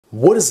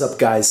What is up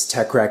guys,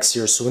 TechRax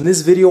here. So in this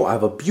video I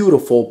have a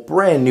beautiful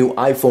brand new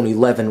iPhone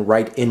 11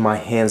 right in my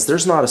hands.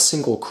 There's not a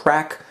single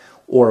crack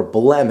or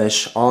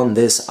blemish on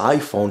this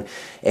iPhone,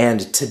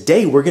 and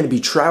today we're going to be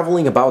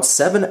traveling about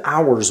 7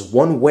 hours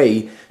one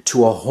way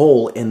to a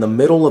hole in the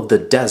middle of the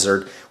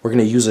desert. We're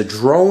going to use a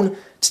drone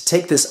to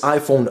take this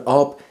iPhone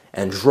up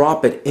and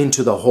drop it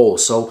into the hole.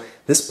 So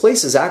this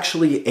place is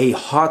actually a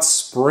hot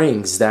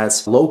springs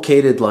that's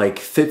located like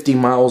 50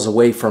 miles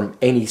away from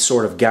any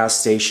sort of gas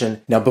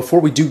station. Now before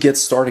we do get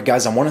started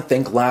guys, I want to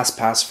thank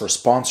LastPass for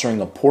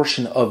sponsoring a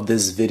portion of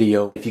this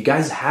video. If you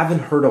guys haven't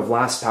heard of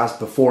LastPass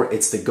before,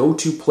 it's the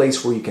go-to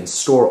place where you can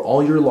store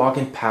all your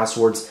login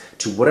passwords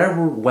to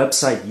whatever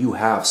website you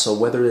have. So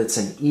whether it's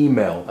an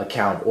email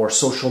account or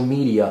social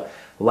media,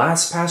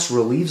 LastPass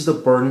relieves the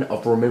burden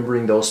of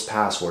remembering those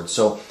passwords.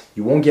 So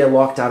you won't get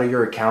locked out of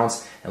your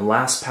accounts, and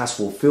LastPass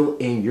will fill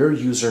in your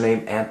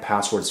username and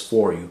passwords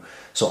for you.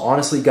 So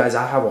honestly guys,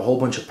 I have a whole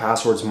bunch of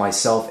passwords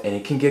myself and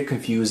it can get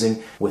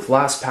confusing. With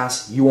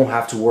LastPass, you won't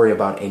have to worry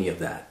about any of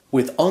that.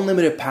 With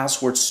unlimited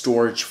password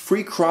storage,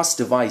 free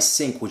cross-device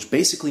sync, which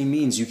basically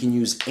means you can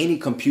use any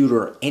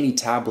computer, any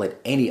tablet,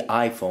 any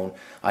iPhone,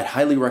 I'd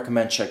highly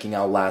recommend checking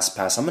out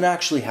LastPass. I'm going to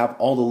actually have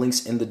all the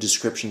links in the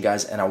description,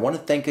 guys, and I want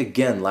to thank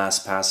again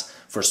LastPass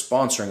for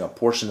sponsoring a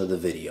portion of the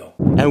video.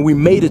 And we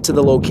made it to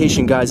the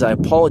location, guys. I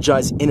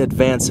apologize in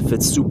advance if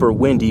it's super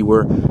windy.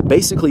 We're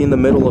basically in the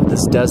middle of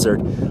this desert.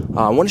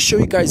 I want to show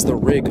you guys the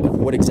rig of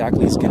what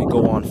exactly is going to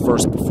go on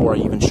first before I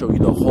even show you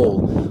the hole.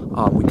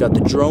 We got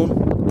the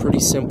drone, pretty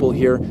simple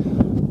here.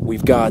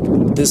 We've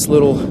got this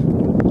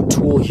little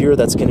tool here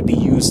that's going to be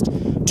used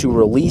to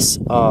release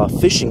a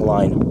fishing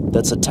line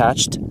that's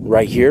attached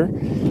right here,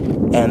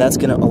 and that's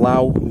going to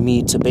allow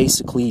me to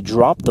basically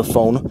drop the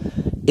phone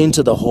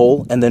into the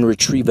hole and then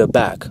retrieve it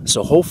back.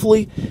 So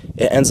hopefully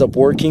it ends up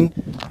working.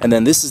 And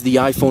then this is the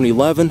iPhone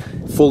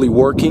 11 fully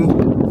working,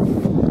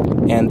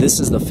 and this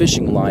is the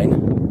fishing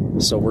line.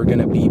 So we're going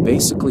to be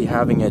basically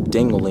having it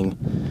dangling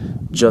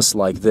just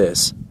like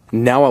this.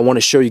 Now I want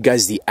to show you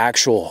guys the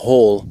actual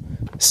hole.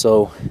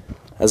 So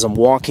as I'm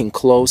walking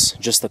close,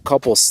 just a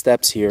couple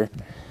steps here,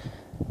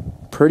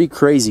 pretty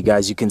crazy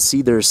guys. You can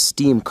see there's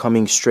steam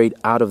coming straight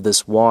out of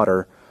this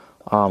water.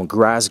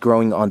 Grass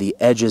growing on the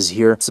edges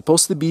here. It's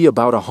supposed to be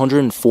about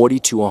 140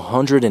 to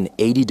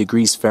 180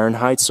 degrees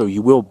Fahrenheit, so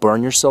you will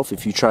burn yourself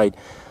if you try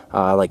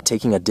like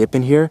taking a dip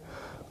in here,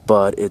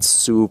 but it's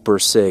super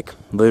sick,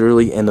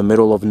 literally in the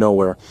middle of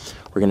nowhere.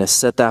 We're gonna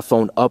set that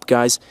phone up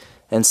guys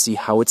and see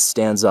how it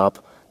stands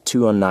up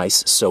to a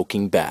nice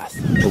soaking bath.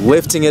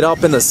 Lifting it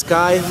up in the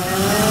sky,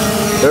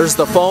 there's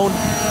the phone.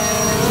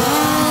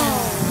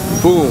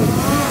 Boom.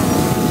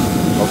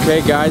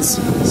 Okay guys,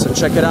 so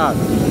check it out.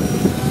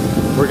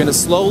 We're gonna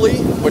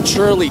slowly but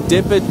surely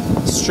dip it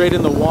straight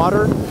in the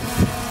water.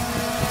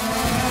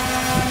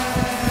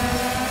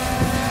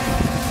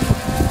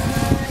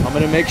 I'm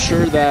gonna make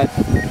sure that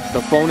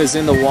the phone is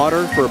in the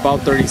water for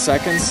about 30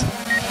 seconds.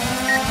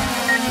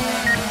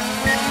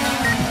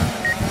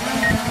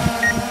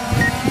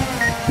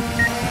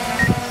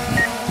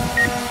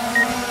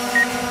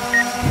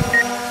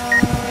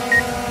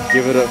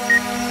 Give it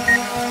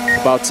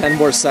about 10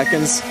 more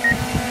seconds.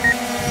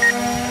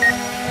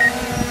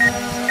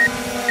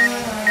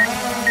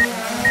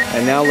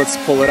 And now let's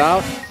pull it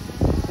out.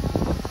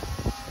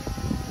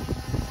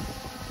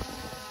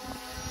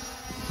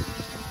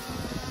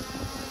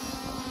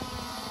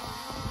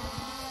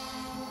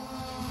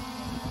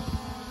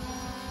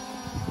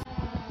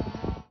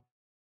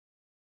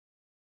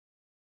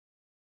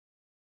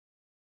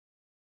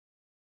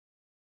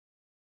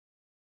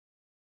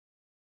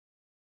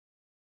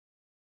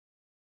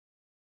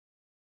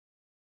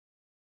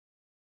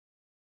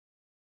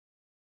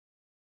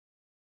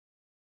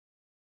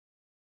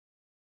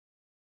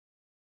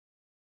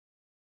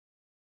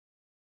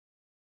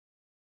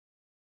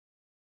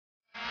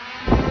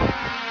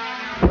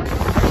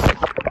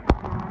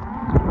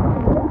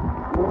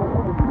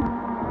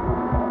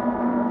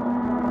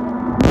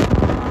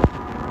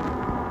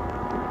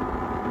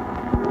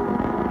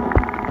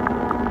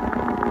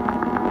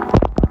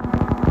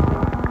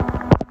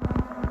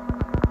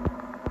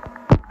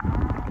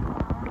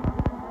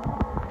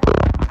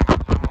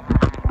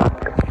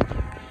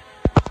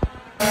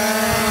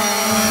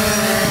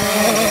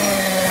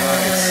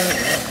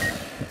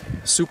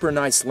 Super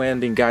nice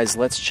landing guys.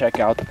 Let's check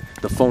out.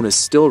 The phone is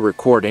still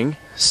recording,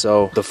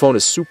 so the phone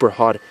is super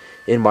hot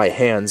in my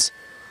hands.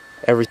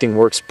 Everything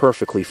works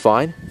perfectly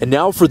fine. And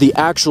now for the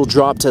actual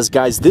drop test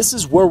guys. This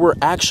is where we're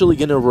actually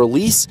going to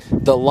release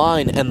the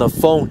line and the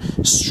phone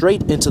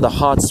straight into the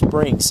hot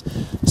springs.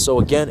 So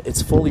again,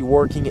 it's fully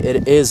working.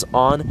 It is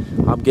on.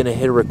 I'm going to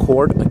hit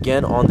record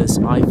again on this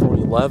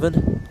iPhone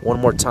 11 one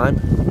more time.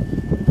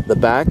 The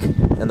back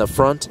and the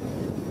front.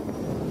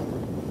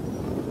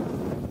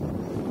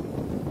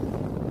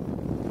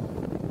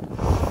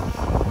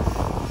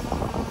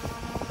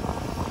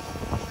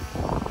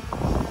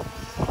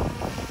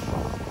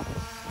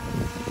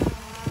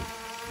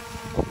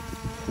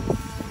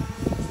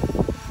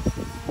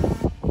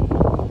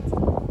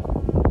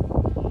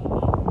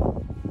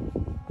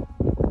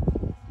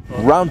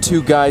 Round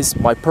 2, guys,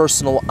 my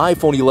personal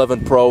iPhone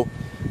 11 Pro.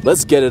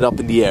 Let's get it up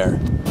in the air.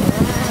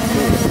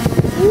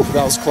 Ooh,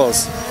 that was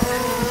close.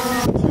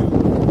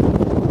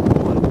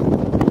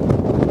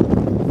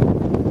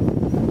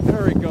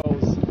 There it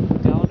goes,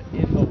 down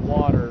in the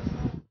water.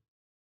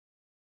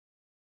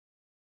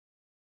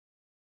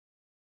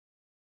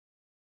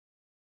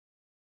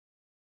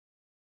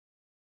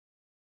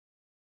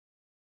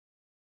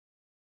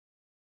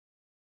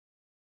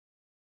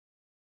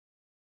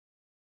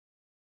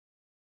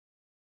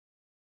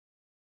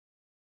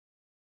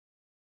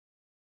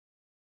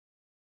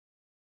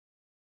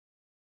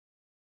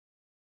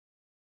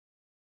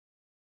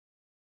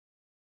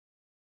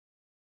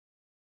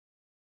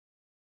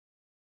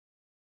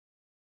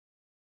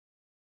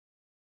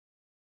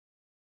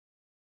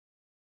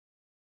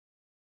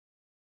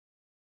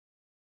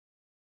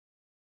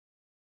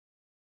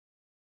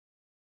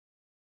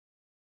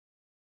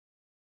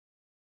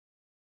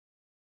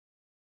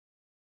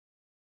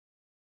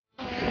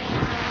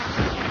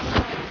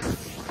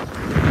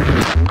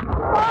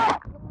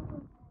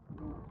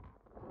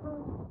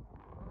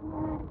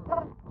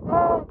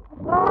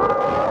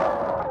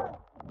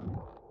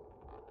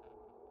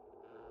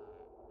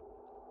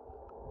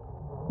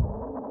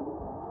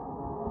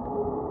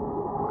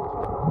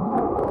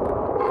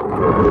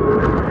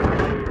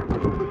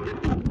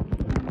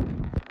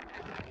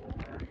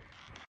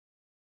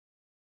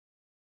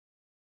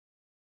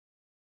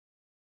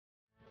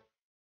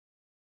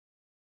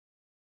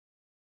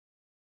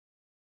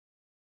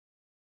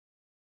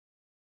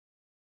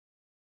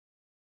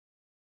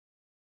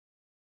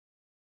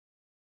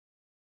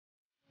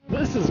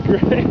 This is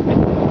great.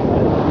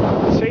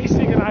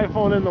 Chasing an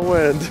iPhone in the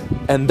wind.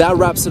 And that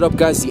wraps it up,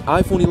 guys. The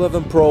iPhone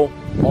 11 Pro,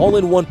 all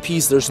in one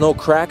piece. There's no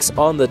cracks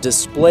on the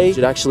display.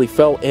 It actually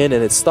fell in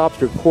and it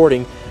stopped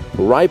recording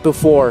right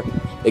before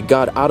it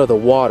got out of the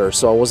water,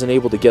 so I wasn't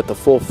able to get the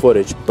full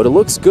footage. But it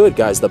looks good,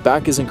 guys. The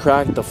back isn't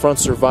cracked, the front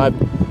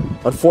survived.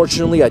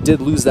 Unfortunately, I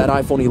did lose that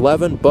iPhone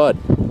 11, but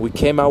we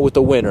came out with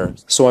a winner.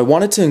 So I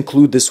wanted to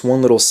include this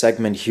one little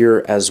segment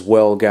here as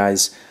well,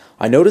 guys.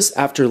 I noticed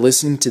after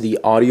listening to the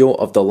audio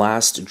of the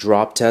last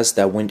drop test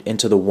that went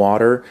into the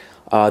water,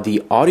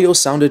 the audio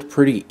sounded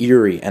pretty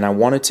eerie, and I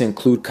wanted to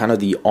include kind of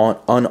the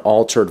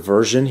unaltered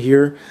version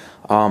here.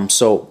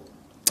 So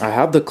I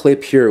have the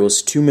clip here. It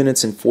was 2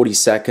 minutes and 40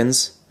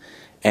 seconds,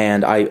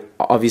 and I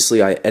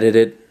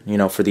edited, you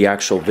know, for the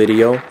actual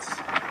video,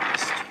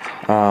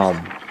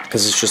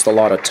 because it's just a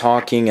lot of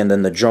talking, and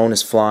then the drone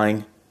is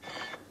flying,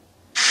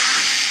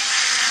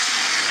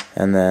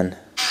 and then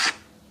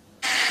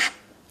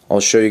I'll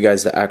show you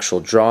guys the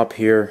actual drop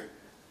here.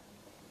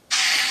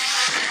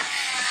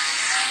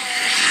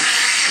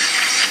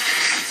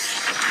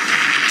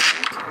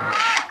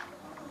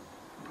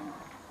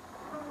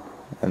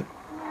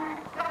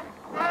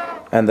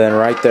 And then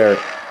right there,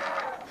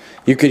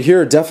 you could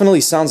hear, it definitely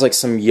sounds like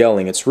some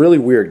yelling. It's really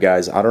weird,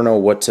 guys. I don't know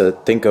what to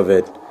think of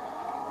it.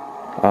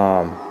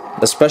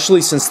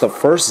 Especially since the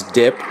first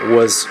dip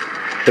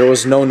there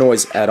was no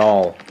noise at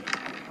all.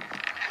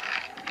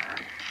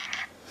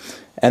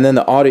 And then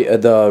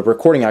the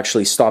recording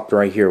actually stopped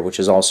right here, which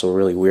is also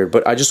really weird.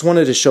 But I just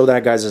wanted to show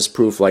that, guys, as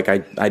proof. Like, I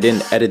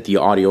didn't edit the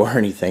audio or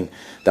anything.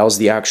 That was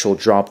the actual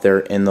drop there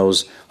in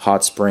those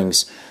hot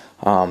springs.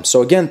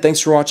 So again,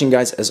 thanks for watching,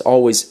 guys. As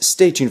always,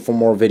 stay tuned for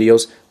more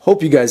videos.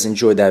 Hope you guys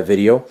enjoyed that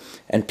video,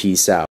 and peace out.